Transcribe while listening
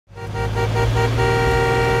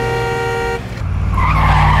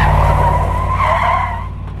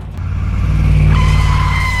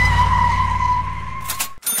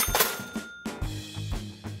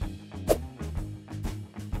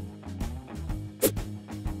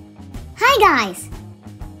Hi guys!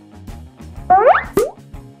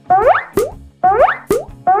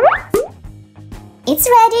 It's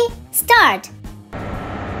ready. Start!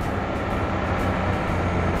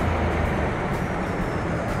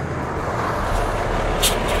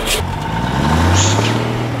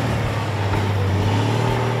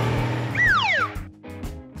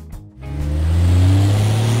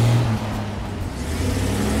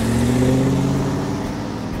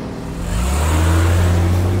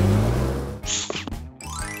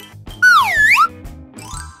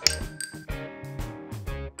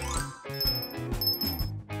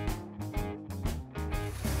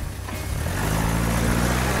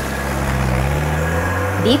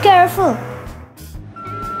 Be careful!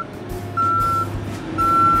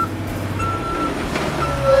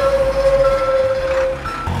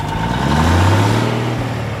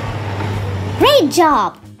 Great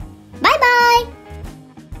job! Bye-bye!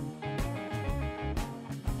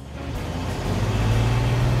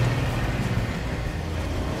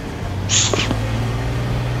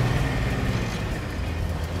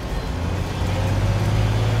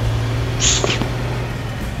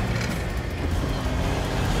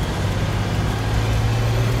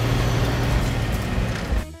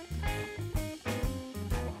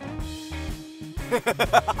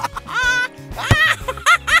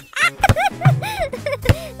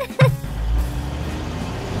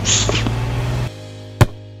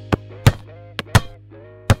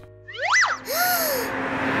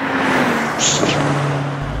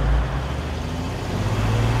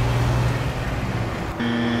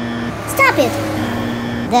 Stop it!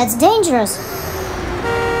 That's dangerous.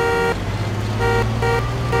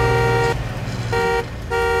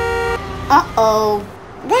 Uh-oh.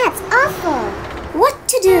 That's awful. What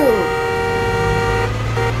to do?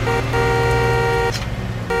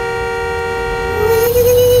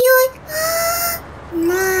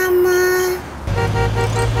 Mama.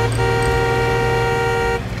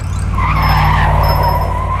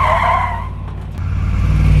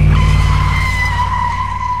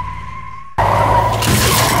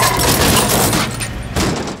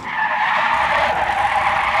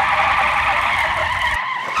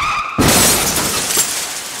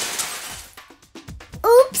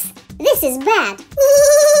 Oops, this is bad.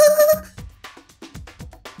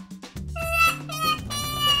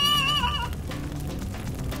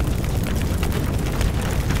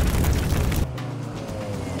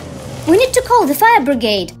 We need to call the fire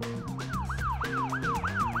brigade.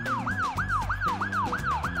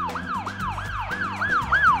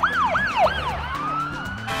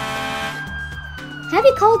 Have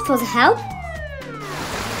you called for the help?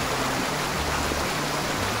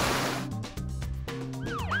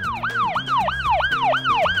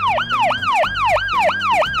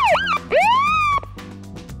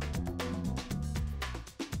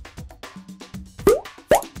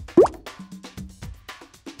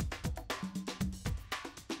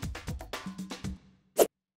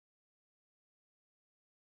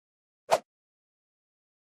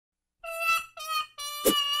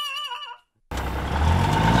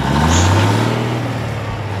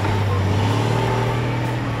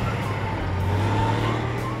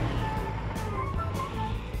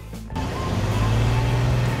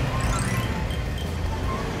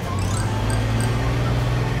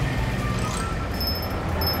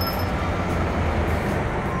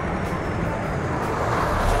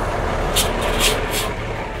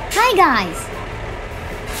 Hi guys!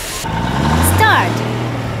 Start!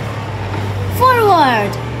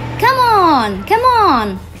 Forward! Come on! Come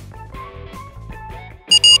on!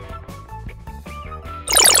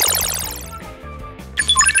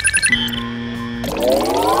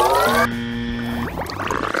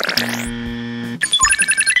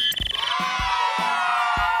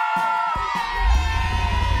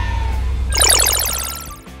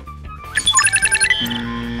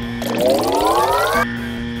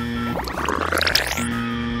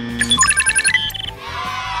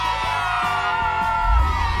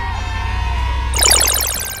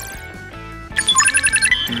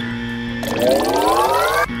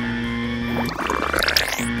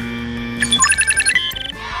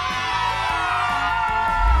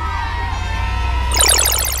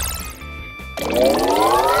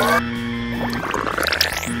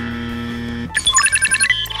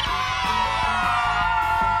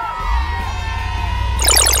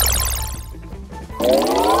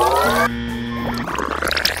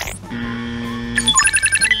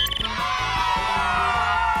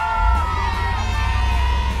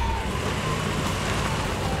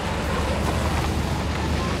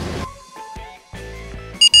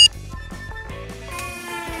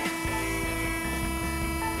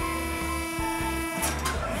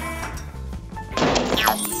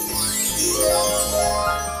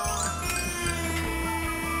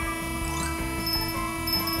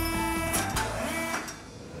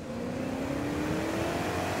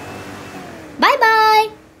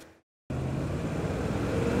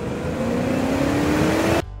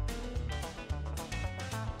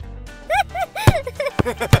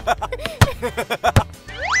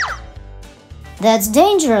 That's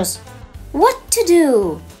dangerous. What to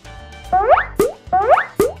do?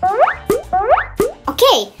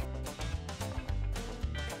 Okay.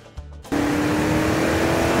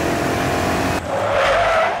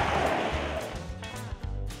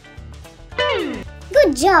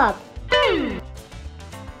 Good job.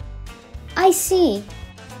 I see.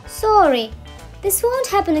 Sorry. This won't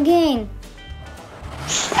happen again.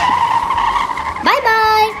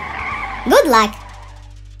 Bye-bye. Good luck.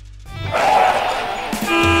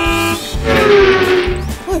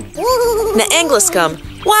 Naangliscum.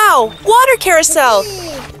 Wow, water carousel.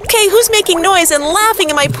 Okay, who's making noise and laughing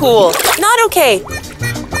in my pool? Not okay.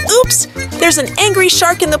 Oops, there's an angry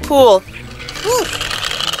shark in the pool.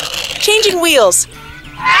 Changing wheels.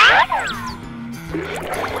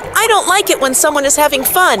 I don't like it when someone is having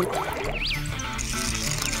fun.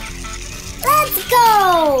 Let's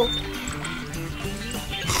go!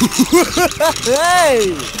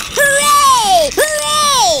 Hey! Hooray!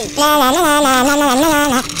 Hooray! La la la la la la la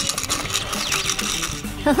la.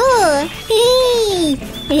 Hoo-hoo! Hee!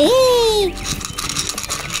 Hee!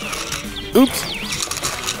 Oops.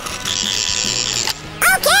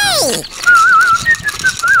 Okay!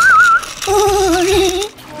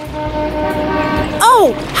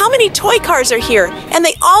 Oh, how many toy cars are here? And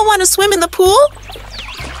they all want to swim in the pool?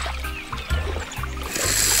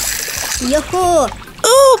 Yoo-hoo!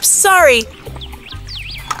 Oops, sorry.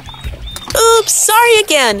 Oops, sorry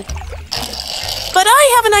again. But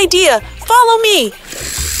I have an idea. Follow me.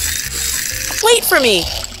 Wait for me.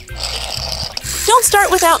 Don't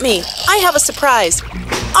start without me. I have a surprise.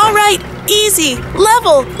 All right, easy,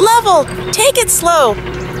 level, level. Take it slow.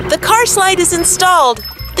 The car slide is installed.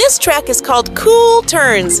 This track is called Cool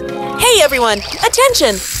Turns. Hey everyone,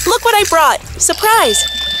 attention. Look what I brought. Surprise.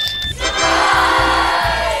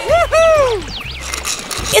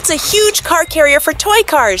 It's a huge car carrier for toy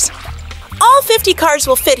cars. All 50 cars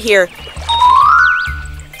will fit here.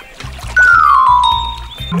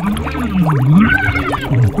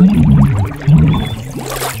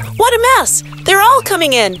 What a mess! They're all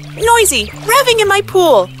coming in, noisy, revving in my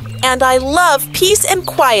pool. And I love peace and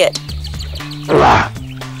quiet.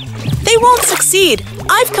 They won't succeed.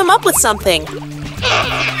 I've come up with something.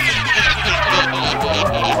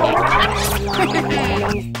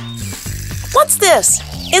 What's this?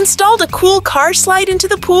 Installed a cool car slide into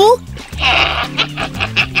the pool?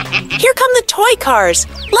 Here come the toy cars.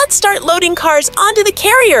 Let's start loading cars onto the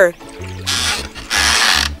carrier.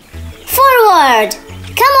 Forward!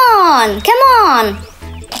 Come on! Come on!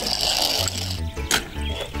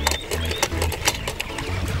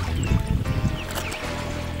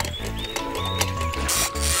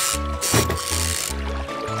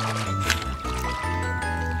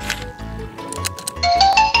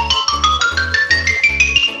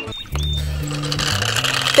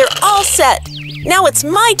 They're all set. Now it's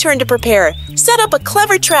my turn to prepare. Set up a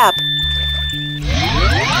clever trap.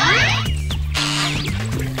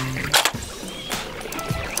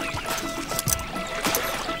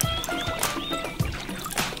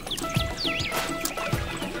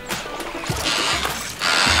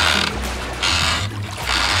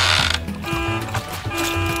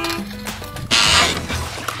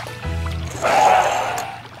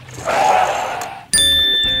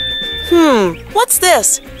 What's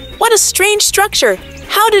this? What a strange structure.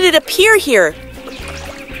 How did it appear here?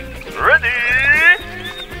 Ready,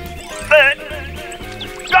 set,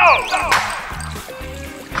 go!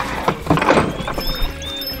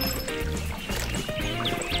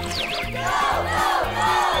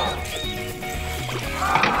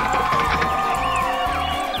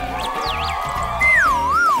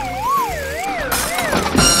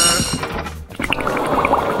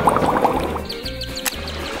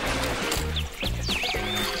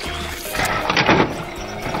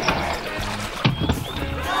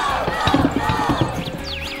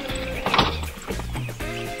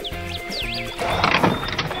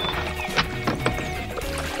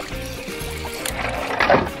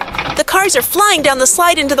 The cars are flying down the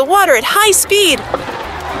slide into the water at high speed.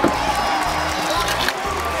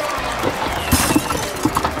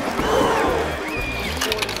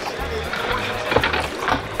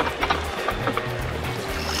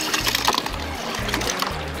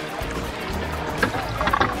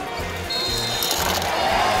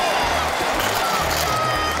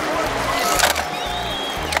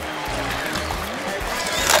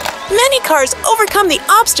 Many cars overcome the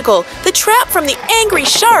obstacle, the trap from the angry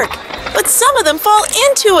shark, but some of them fall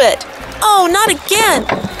into it. Oh, not again.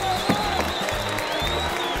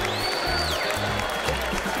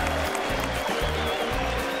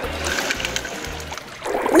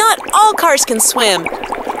 Not all cars can swim.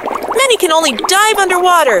 Many can only dive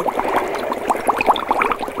underwater.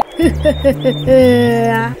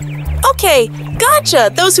 Okay,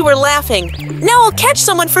 gotcha, those who were laughing. Now I'll catch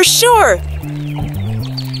someone for sure.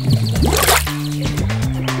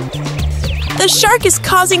 The shark is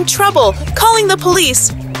causing trouble. Calling the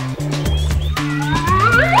police.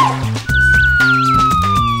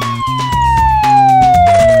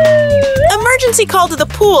 Emergency call to the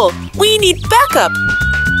pool. We need backup.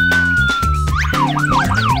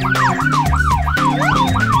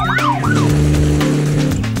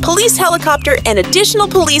 Police helicopter and additional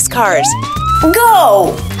police cars.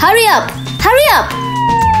 Go! Hurry up! Hurry up!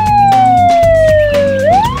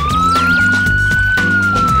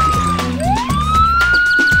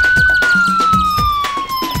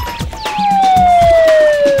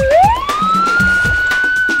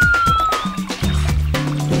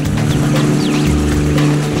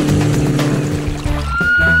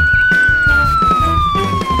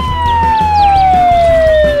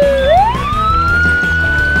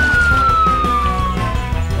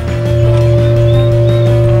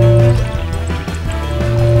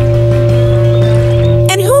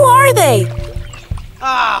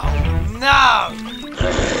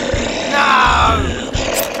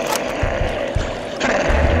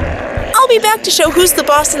 Be back to show who's the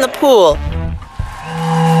boss in the pool.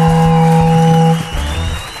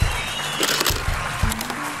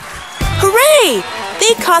 Hooray!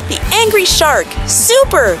 They caught the angry shark.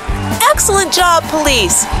 Super! Excellent job,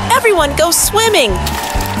 police. Everyone go swimming.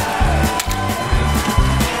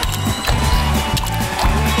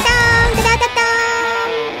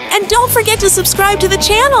 And don't forget to subscribe to the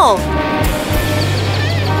channel.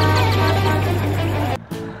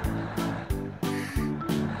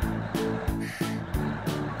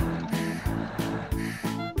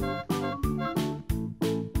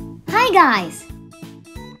 Hi guys!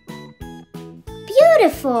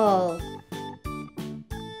 Beautiful!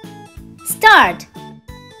 Start!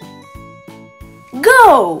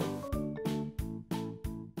 Go!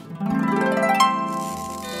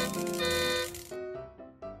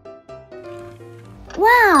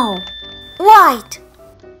 Wow! White!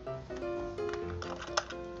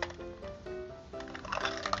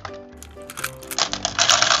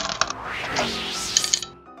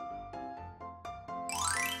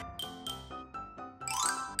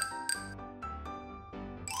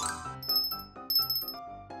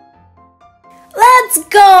 Let's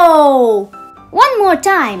go! One more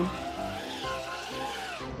time.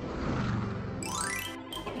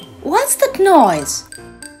 What's that noise?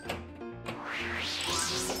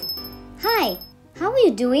 Hi, how are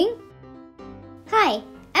you doing? Hi,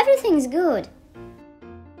 everything's good.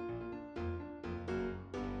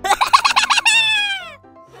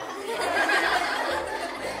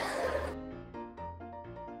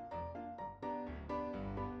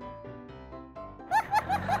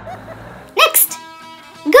 Next!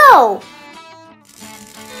 Go!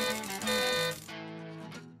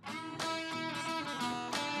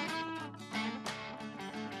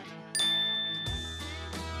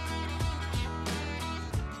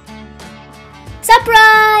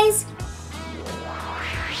 Surprise!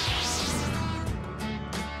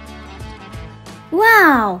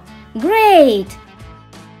 Wow! Great!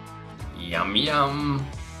 Yum yum.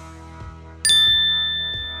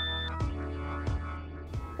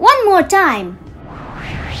 One more time.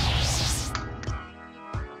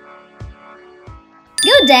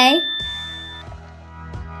 Good day.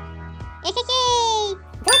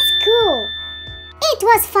 That's cool. It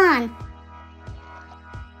was fun.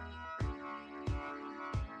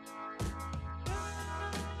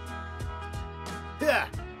 Yeah.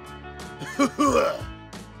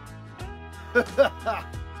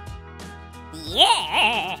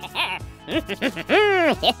 Yeah.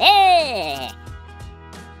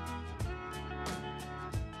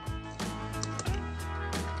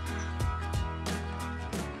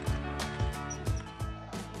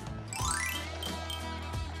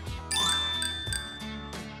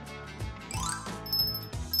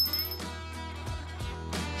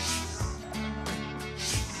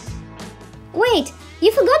 Wait,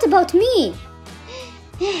 you forgot about me.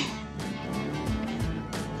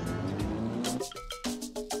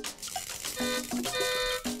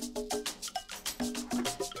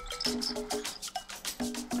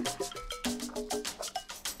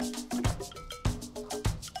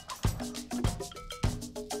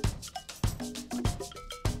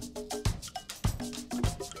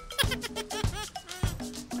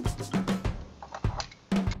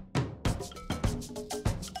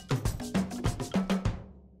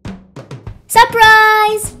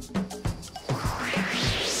 Surprise!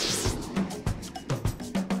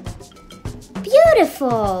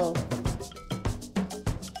 Beautiful!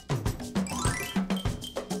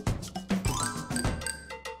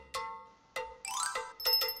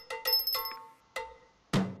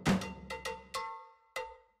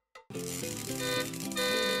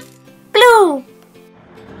 Blue.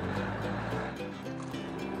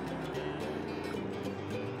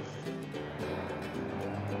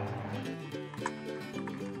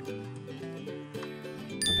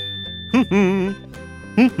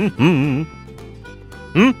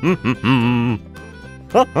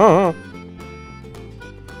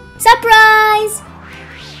 Surprise!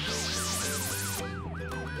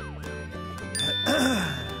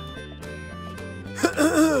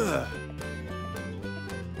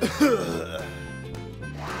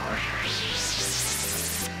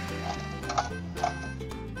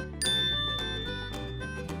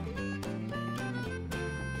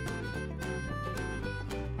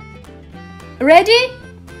 Ready?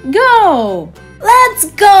 Go!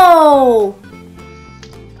 Let's go!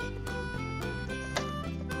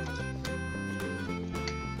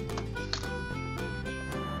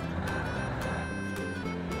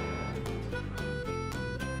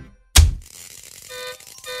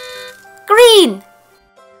 Green.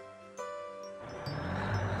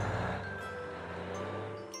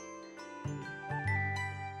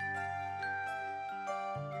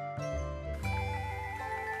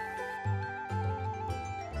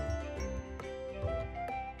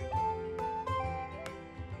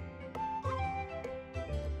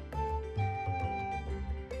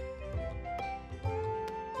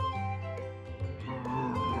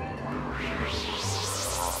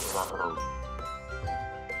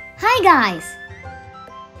 Hi guys.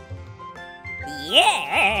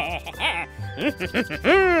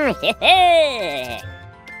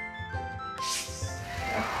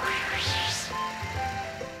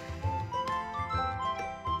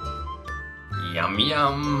 Yum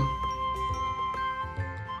yum.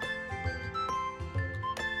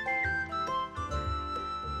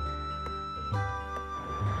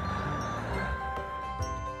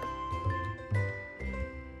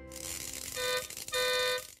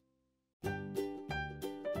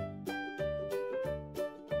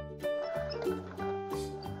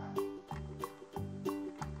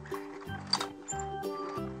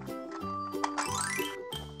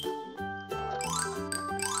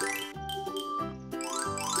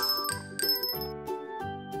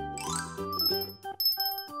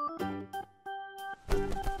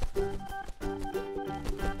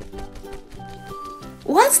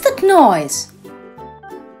 What's that noise?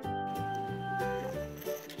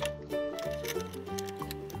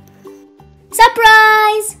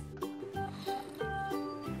 Surprise!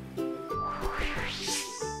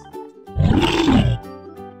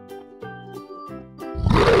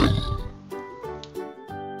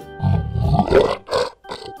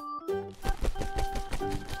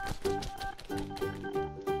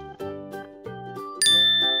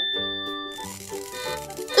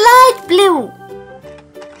 Light blue.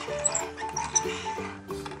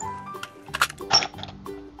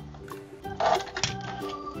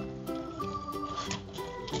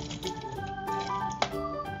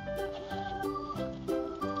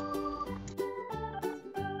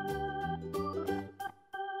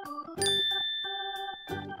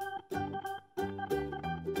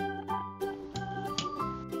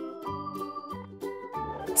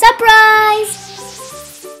 Surprise!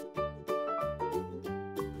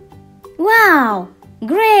 Wow,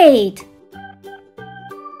 great!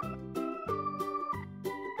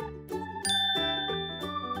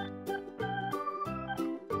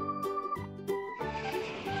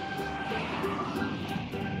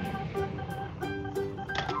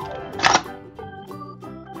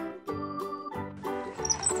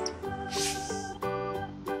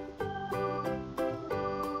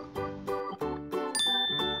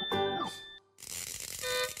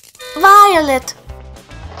 Violet.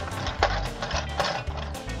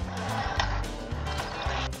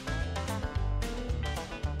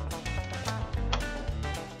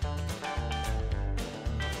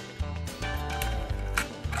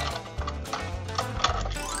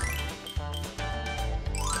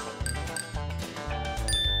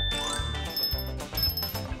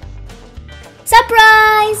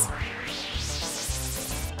 Surprise!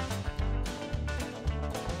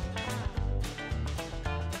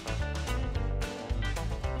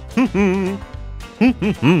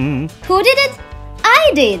 Who did it?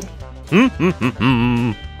 I did.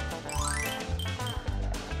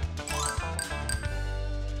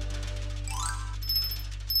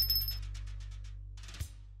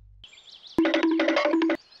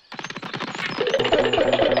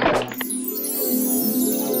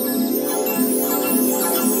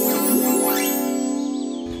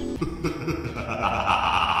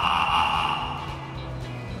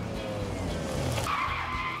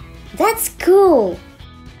 That's cool.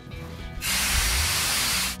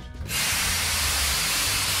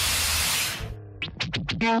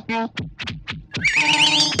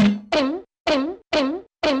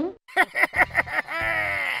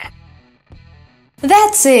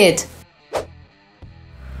 That's it!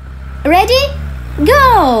 Ready?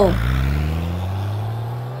 Go!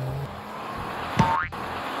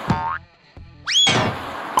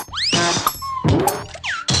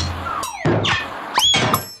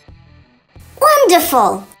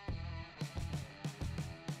 Wonderful!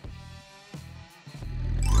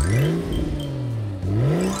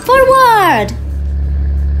 Forward!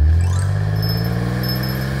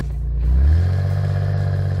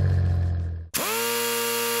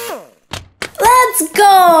 Let's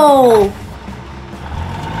go!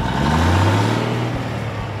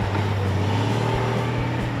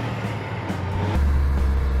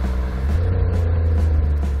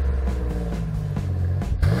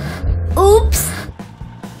 Oops!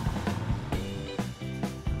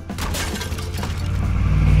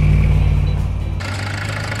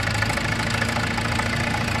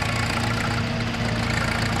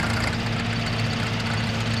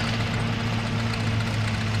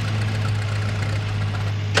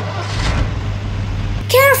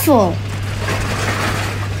 Careful!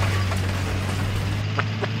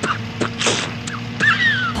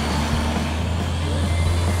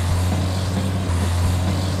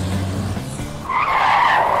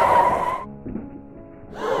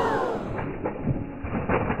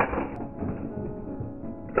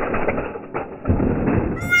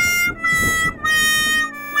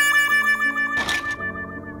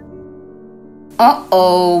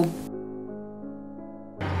 Uh-oh.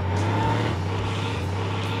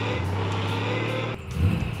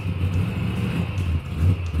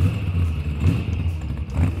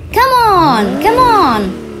 Come on! Come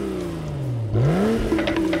on!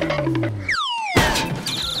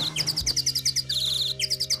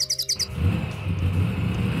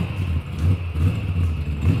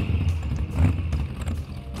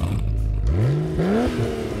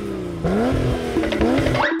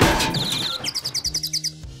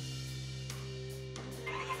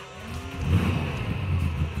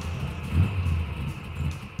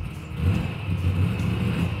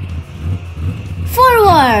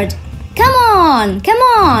 Forward! Come on! Come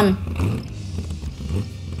on!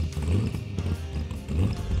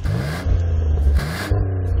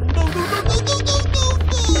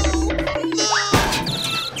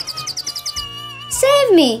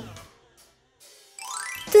 Save me!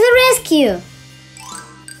 To the rescue!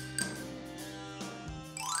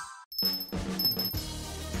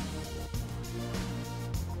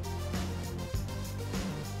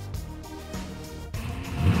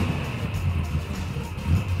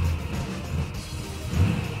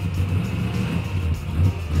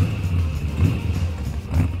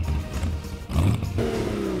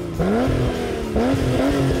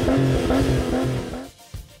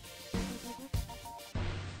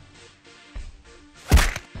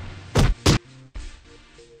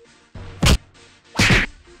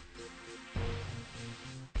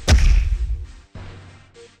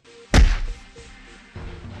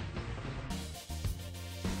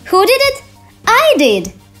 Who did it? I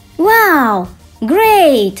did! Wow!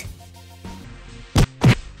 Great!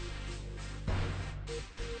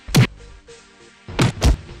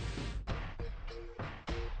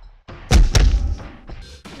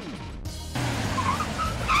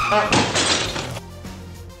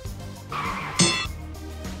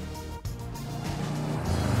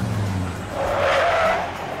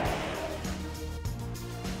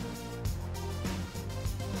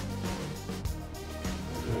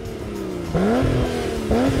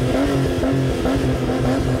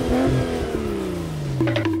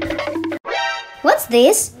 What's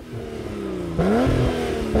this?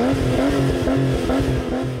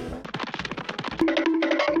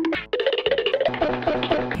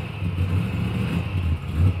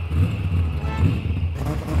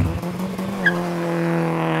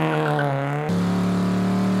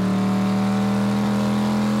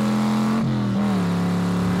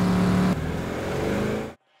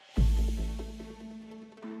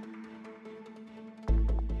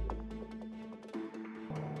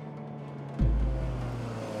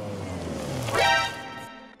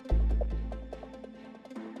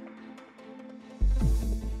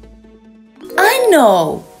 I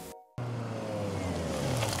know!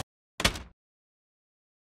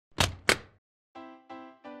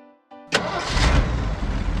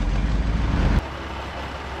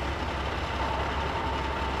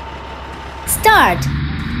 Start!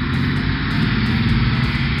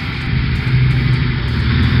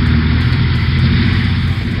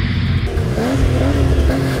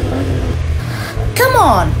 Come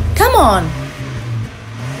on! Come on!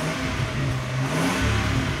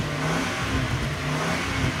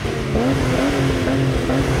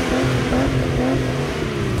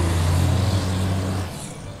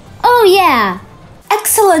 yeah!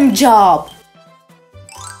 Excellent job!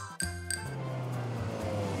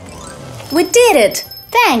 We did it!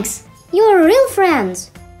 Thanks! You're real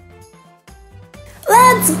friends!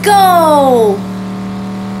 Let's go!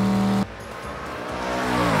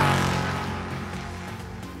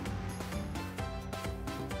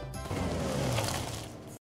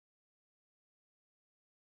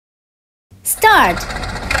 Start!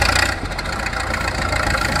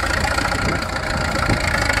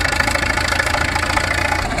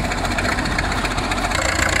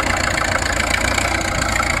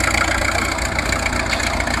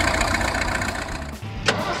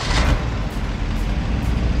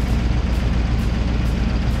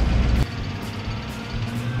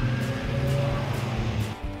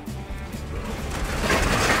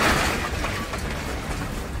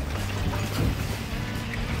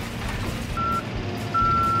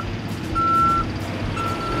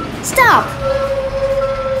 Stop!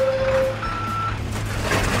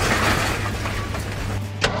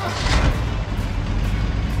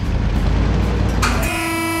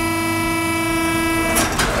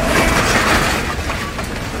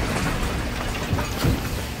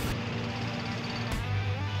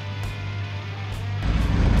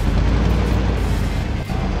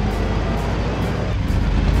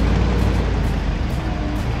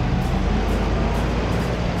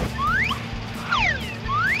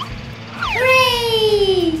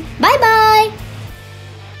 Hooray! Bye-bye!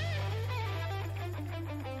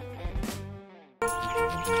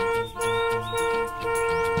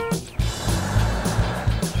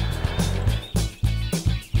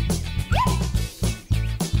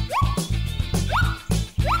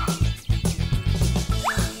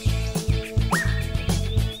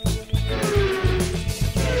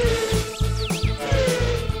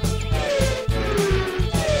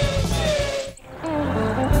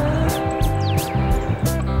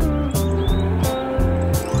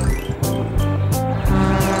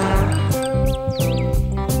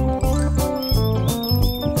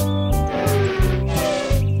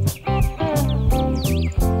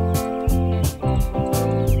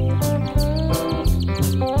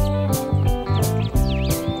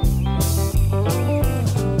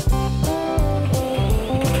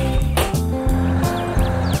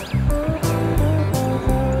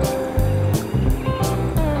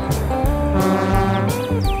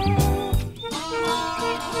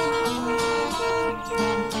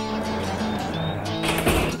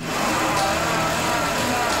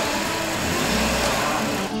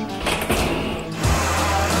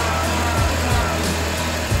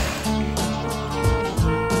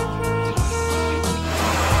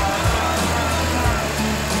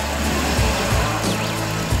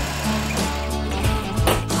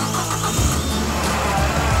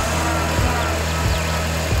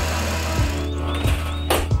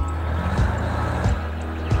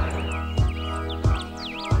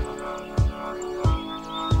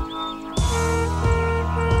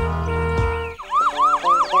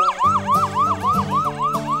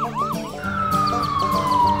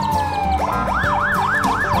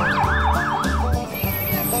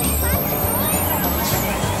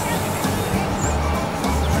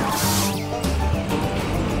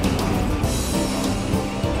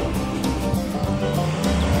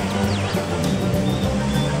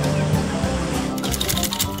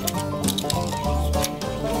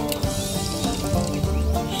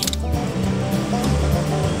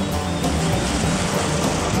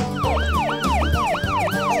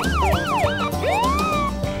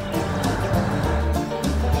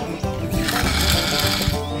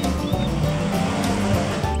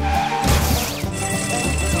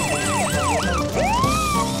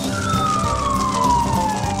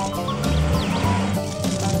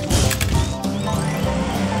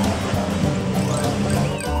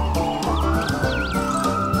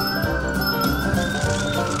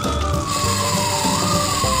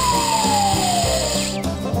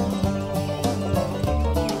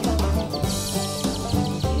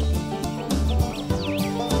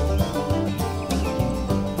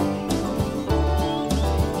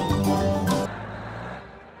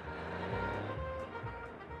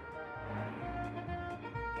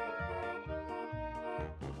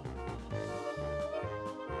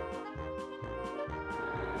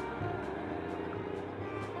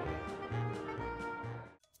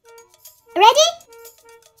 Ready?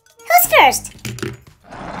 Who's first?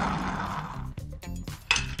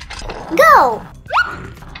 Go!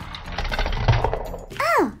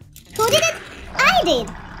 Oh, who did it? I did.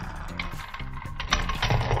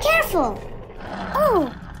 Careful.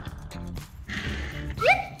 Oh.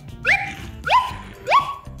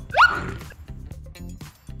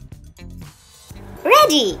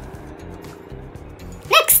 Ready.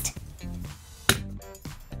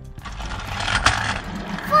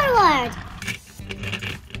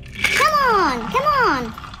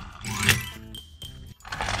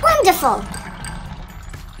 Wonderful!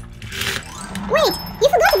 Wait, you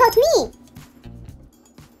forgot about me!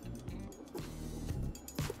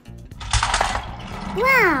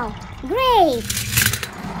 Wow, great!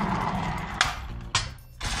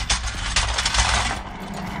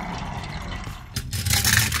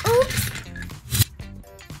 Oops!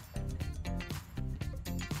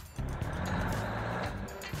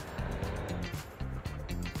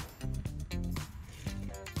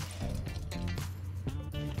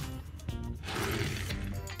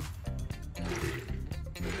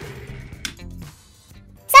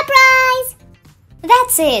 Surprise!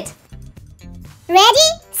 That's it. Ready,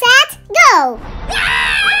 set, go!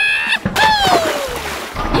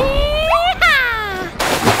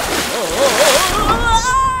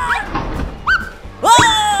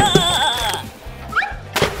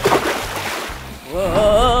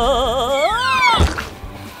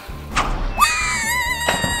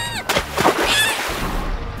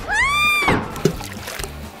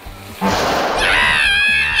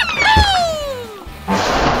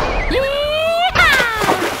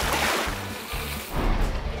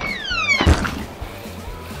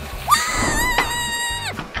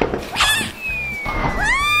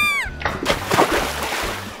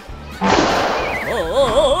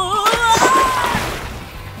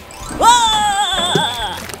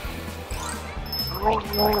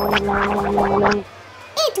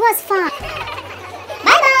 It was fun.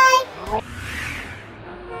 Bye-bye.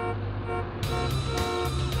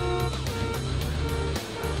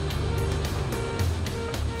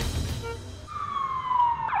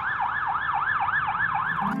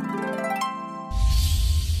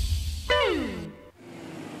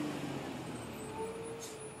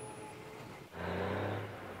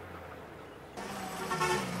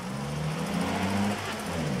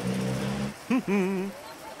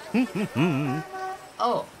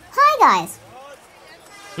 Oh. Hi, guys.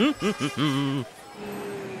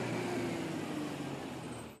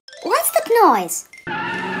 What's that noise?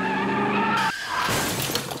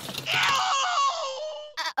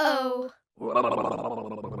 Uh-oh.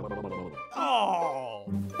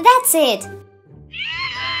 That's it.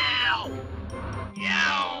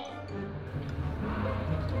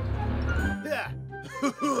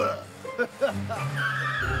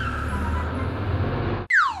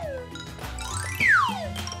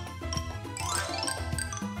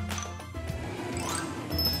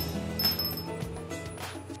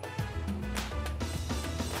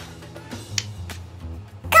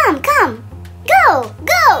 Come. Go.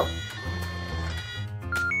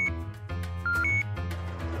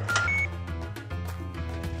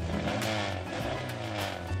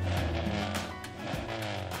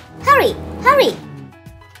 Hurry.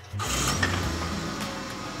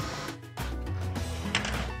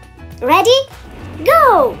 Ready?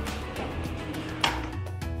 Go.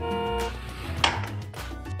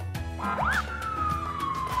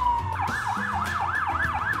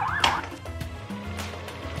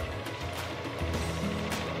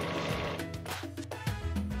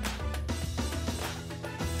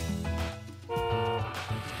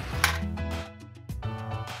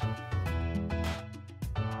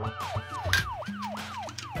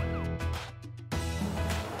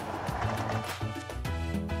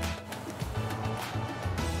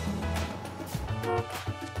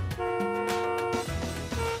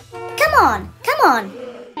 Come on.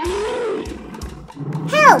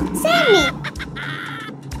 Help, save me.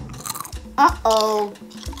 Uh-oh.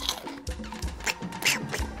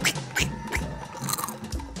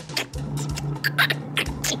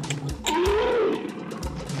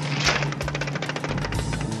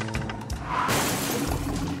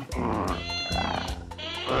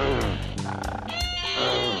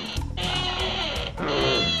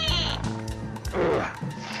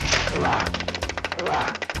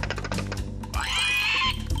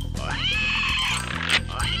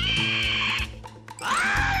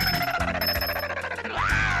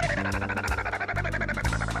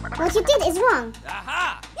 What you did is wrong.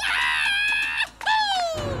 Aha!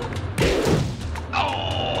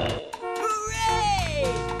 Hooray!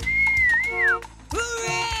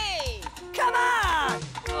 Hooray! Come on!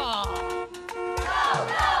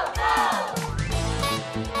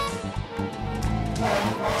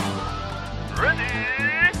 Ready,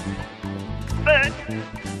 set,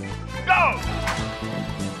 go!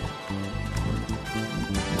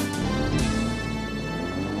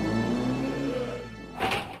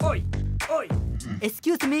 Oi!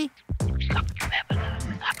 Excuse me?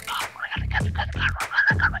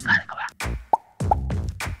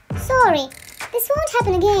 Sorry, this won't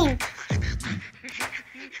happen again.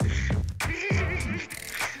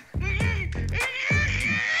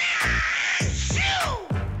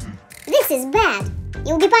 This is bad.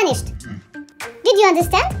 You'll be punished. Did you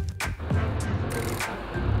understand?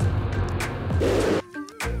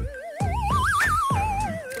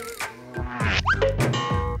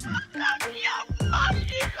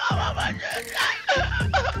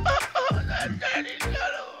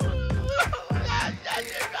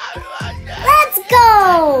 Let's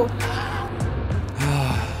go!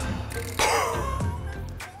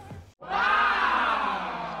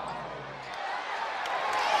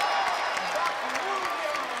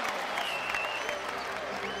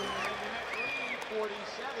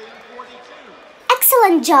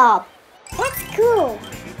 Excellent job! That's cool!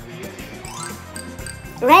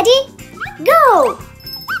 Ready? Go!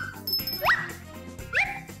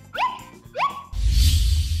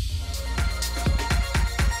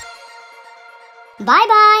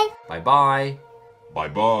 Bye-bye! Bye-bye.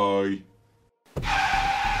 Bye-bye.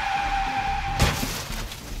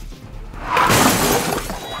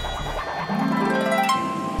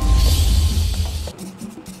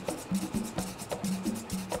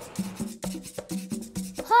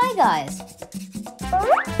 Hi guys!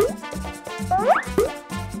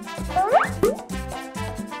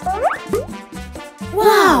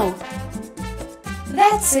 Wow!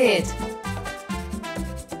 That's it!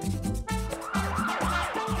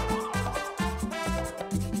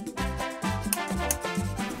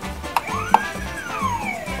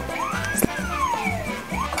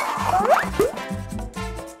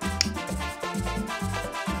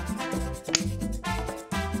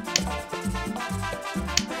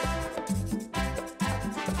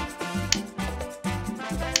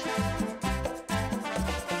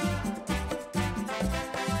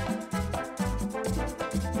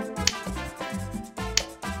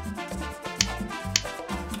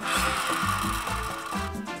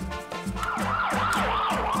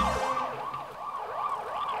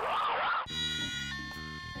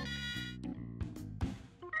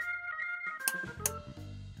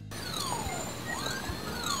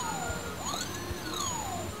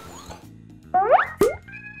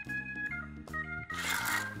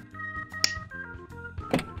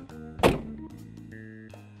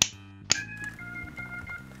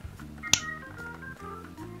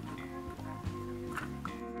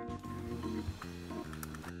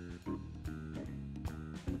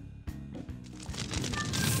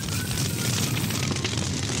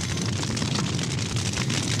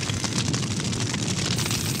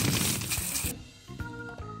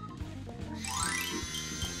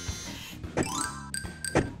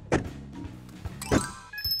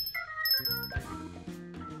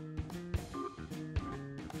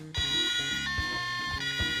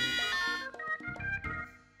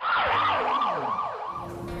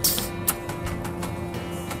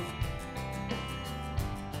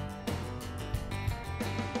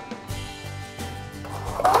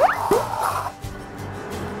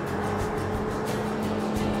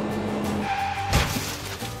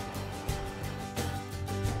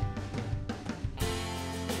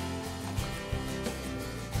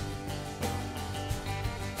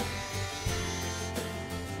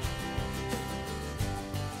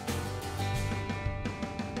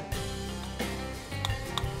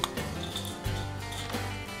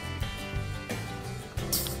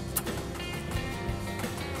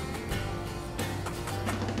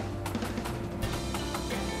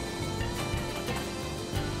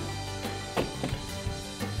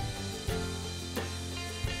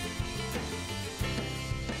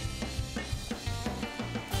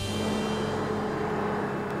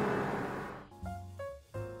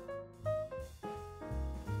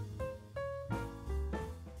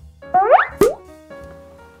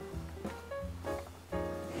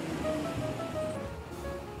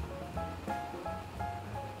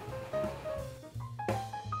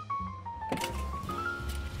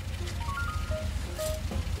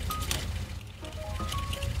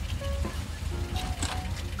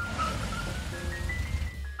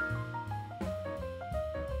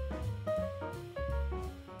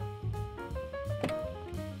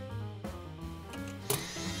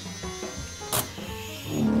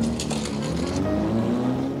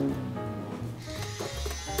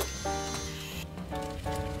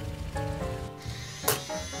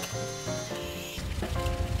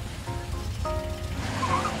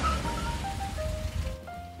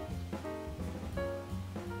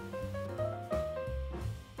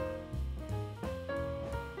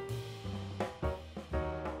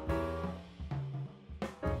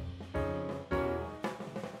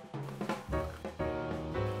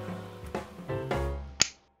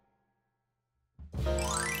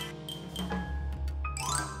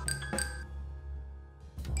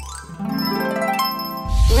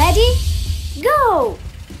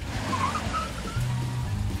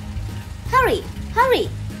 Hurry!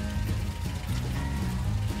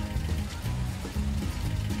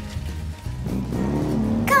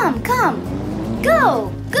 Come, come!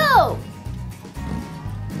 Go, go!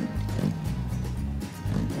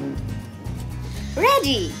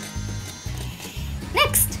 Ready!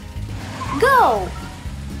 Next! Go!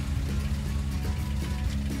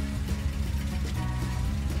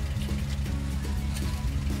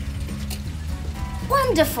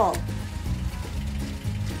 Wonderful!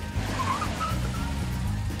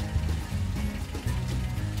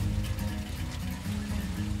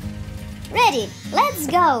 Ready, let's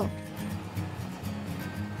go!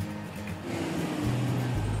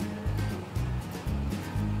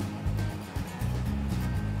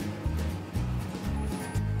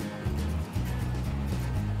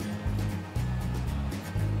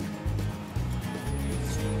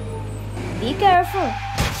 Be careful!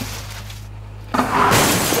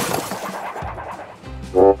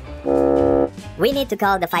 We need to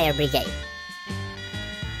call the fire brigade.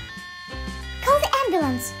 Call the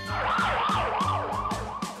ambulance!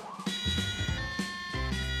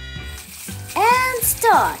 And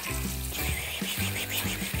start!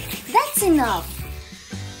 That's enough!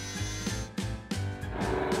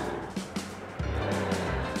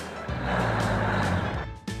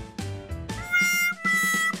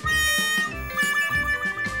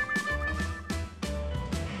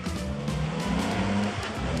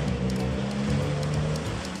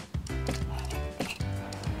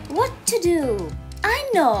 What to do? I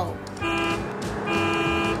know!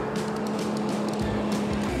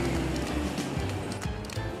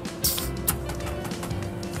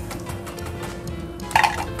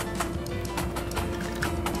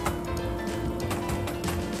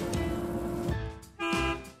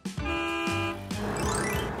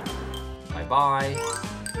 Bye-bye.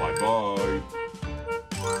 Bye-bye.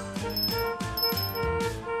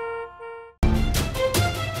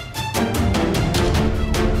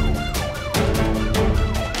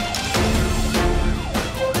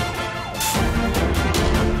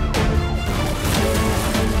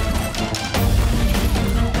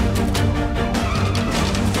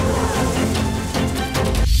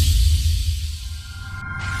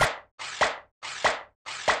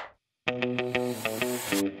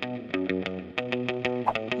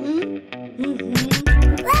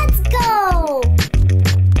 Let's go!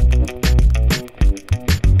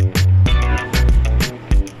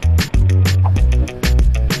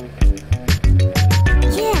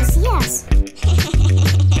 Yes, yes.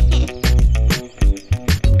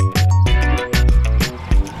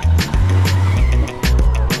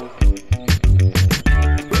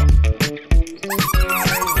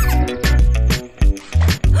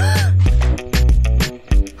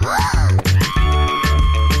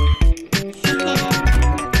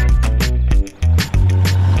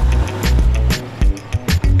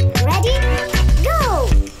 Ready? Go!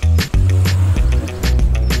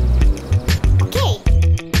 Okay.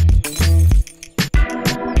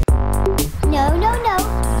 No, no, no.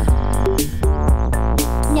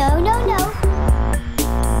 No, no, no.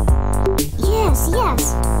 Yes,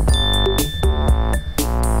 yes.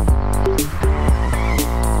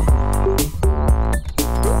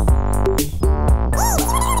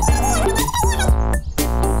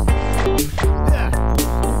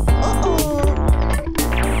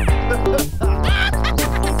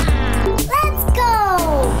 Let's go!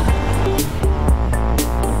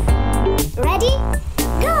 Ready?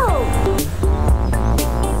 Go!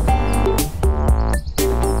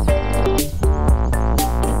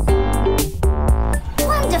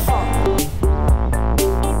 Wonderful!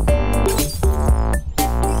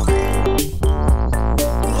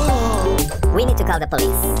 We need to call the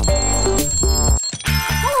police.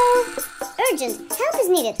 Hello! Urgent! Help is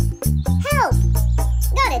needed! Help!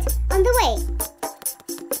 Got it! On the way!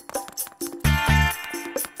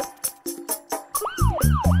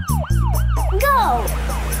 Go!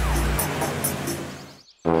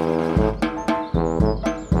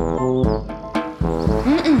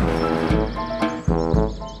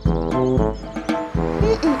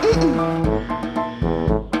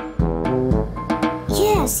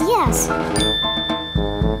 Yes, yes.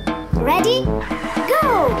 Ready? Go!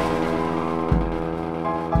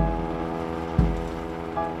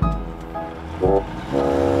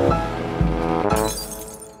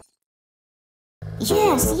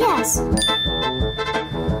 Yes, yes.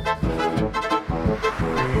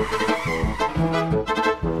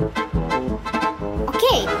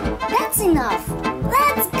 Okay, that's enough.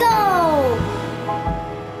 Let's go!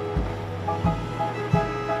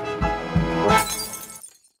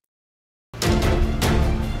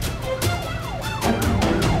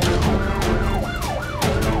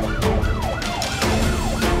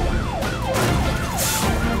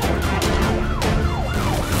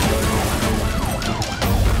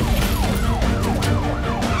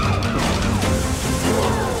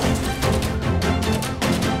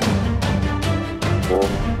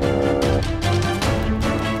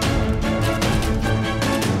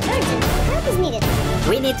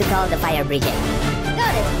 need to call the fire brigade.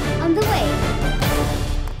 Got it. On the way.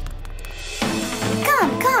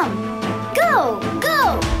 Come, come. Go,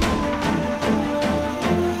 go.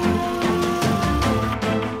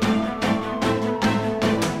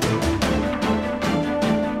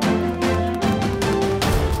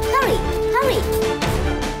 Hurry, hurry.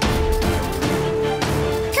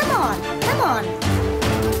 Come on, come on.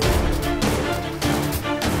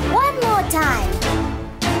 One more time.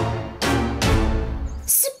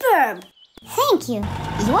 Superb. Thank you.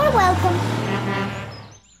 You're welcome.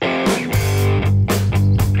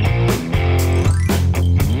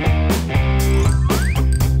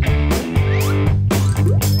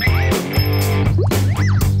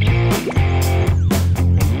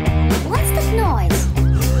 What's that noise?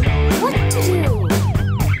 What to do?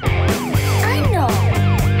 I know.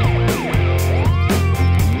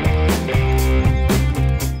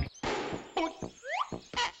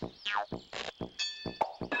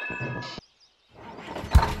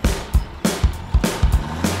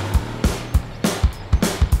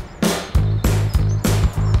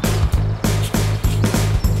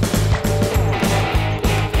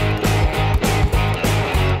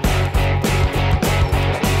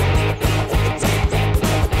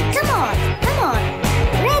 Come on, come on.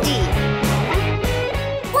 Ready.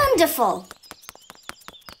 Wonderful.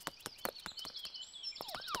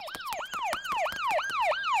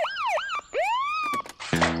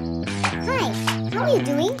 Hi, how are you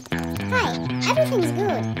doing? Hi, everything's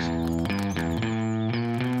good.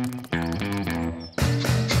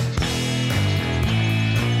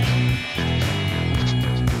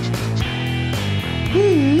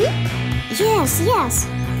 Yes, yes.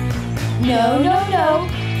 No, no, no.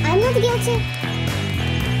 I'm not guilty.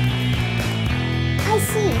 I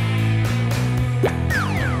see.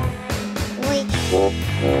 Wait.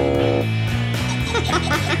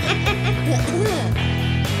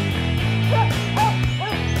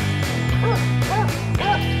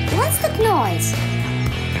 What's that noise?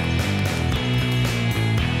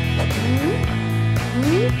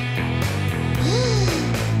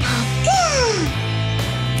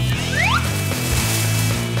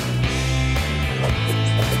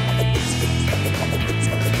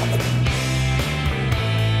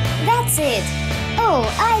 That's it. Oh,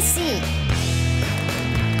 I see.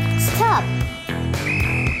 Stop.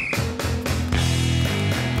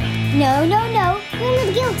 No, no, no. You're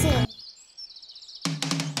not guilty.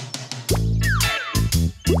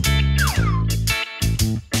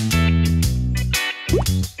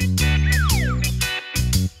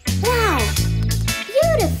 Wow.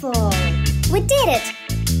 Beautiful. We did it.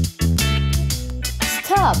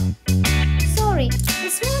 Stop. Sorry,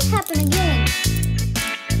 this won't happen again.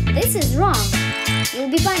 This is wrong. You'll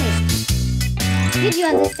be punished. Did you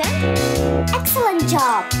understand? Excellent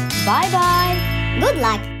job. Bye-bye. Good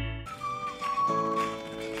luck.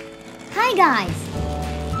 Hi guys.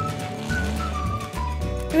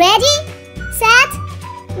 Ready, set,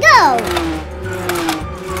 go.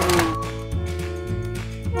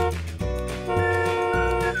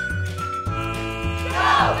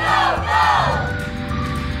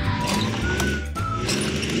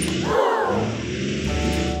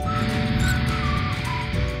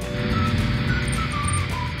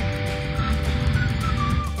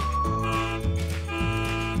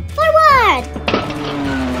 Forward.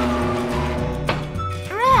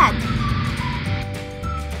 Red.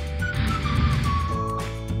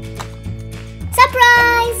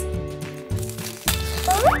 Surprise.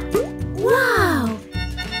 Wow.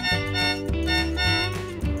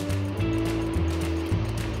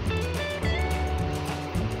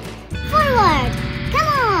 Forward. Come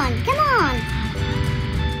on, come on.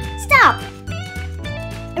 Stop.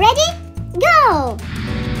 Ready? Go.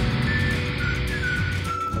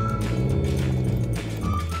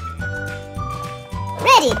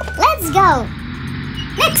 Ready, let's go.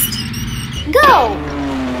 Next, go.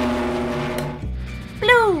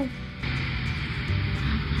 Blue.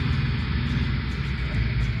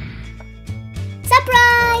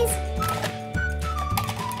 Surprise.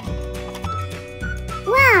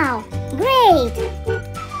 Wow, great.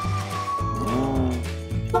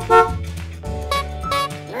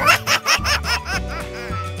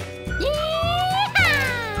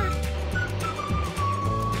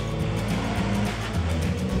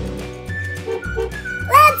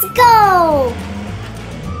 Let's go!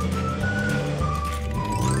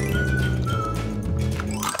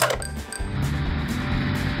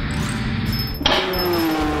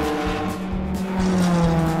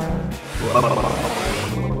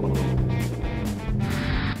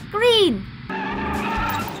 Green.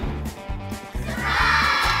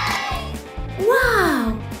 Wow!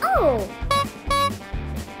 Oh!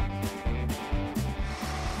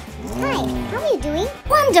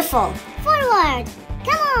 Wonderful! Forward!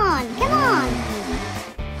 Come on, come on!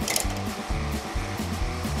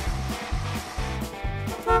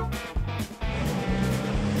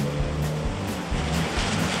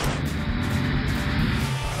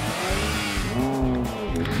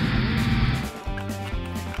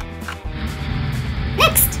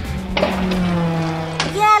 Next!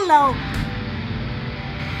 Yellow!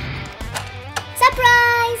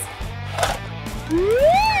 Surprise!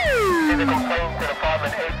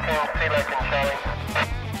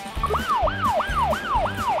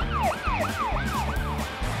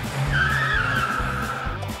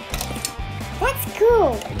 That's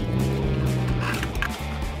cool!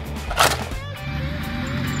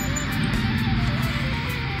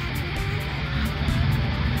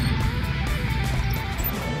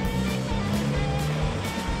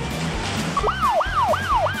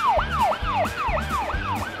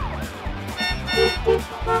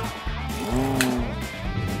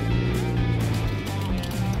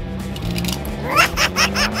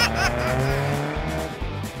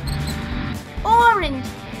 Orange!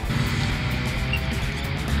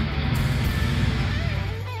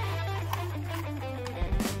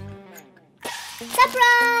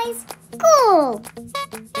 Surprise! Cool!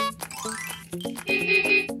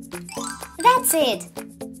 That's it!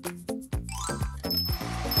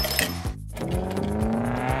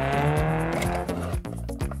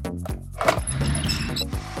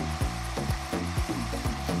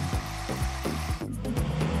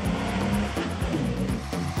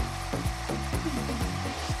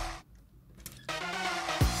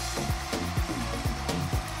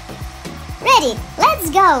 Ready, let's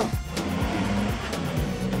go!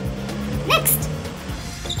 Next!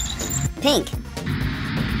 Pink.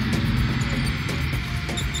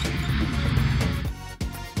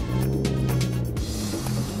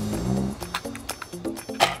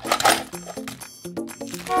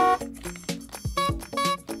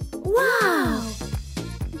 Wow!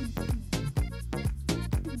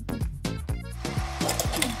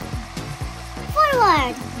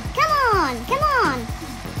 Forward! Come on, come on!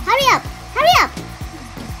 Hurry up, hurry up!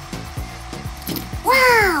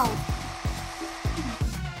 Wow!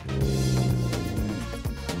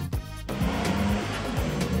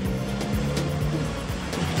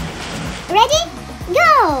 Ready?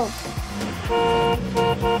 Go!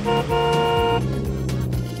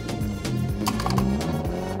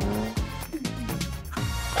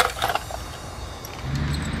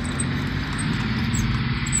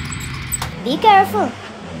 Be careful.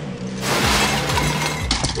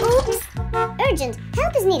 Oops! Urgent!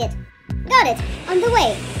 Help is needed. Got it. On the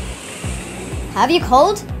way. Have you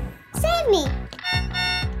called? Save me!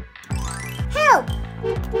 Help!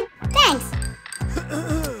 Thanks!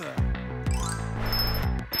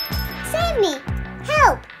 Save me!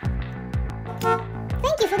 Help!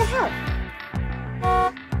 Thank you for the help.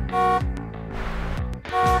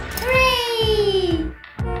 Hooray!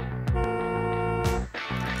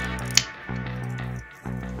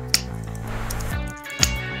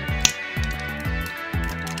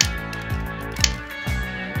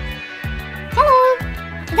 Hello!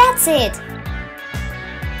 That's it!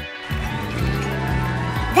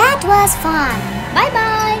 That was fun!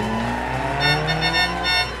 Bye-bye!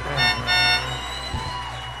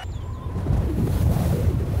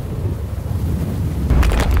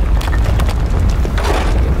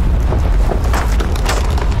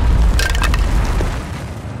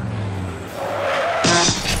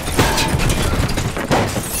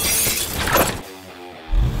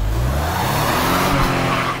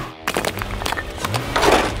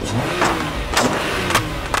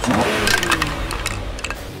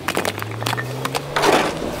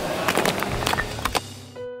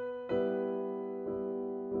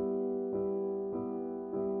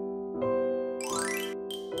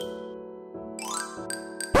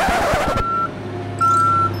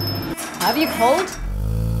 Have you called?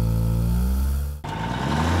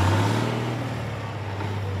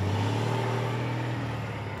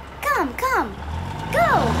 Come, come! Go,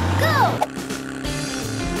 go!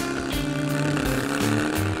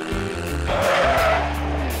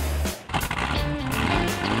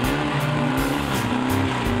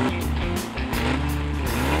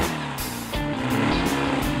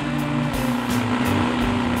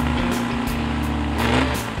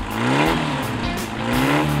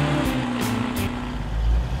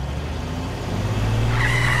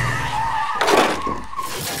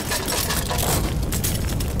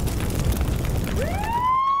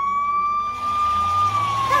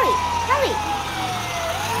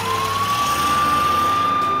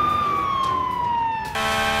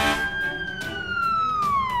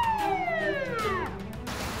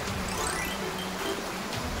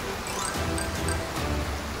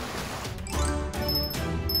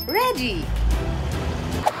 ready.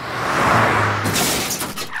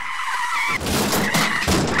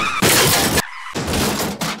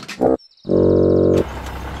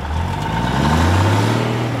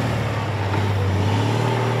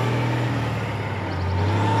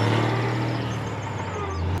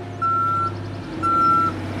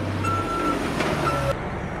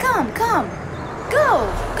 Come, come. Go,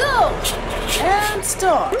 go. And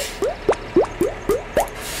stop.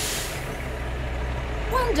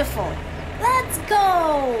 Wonderful. Let's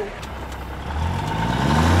go.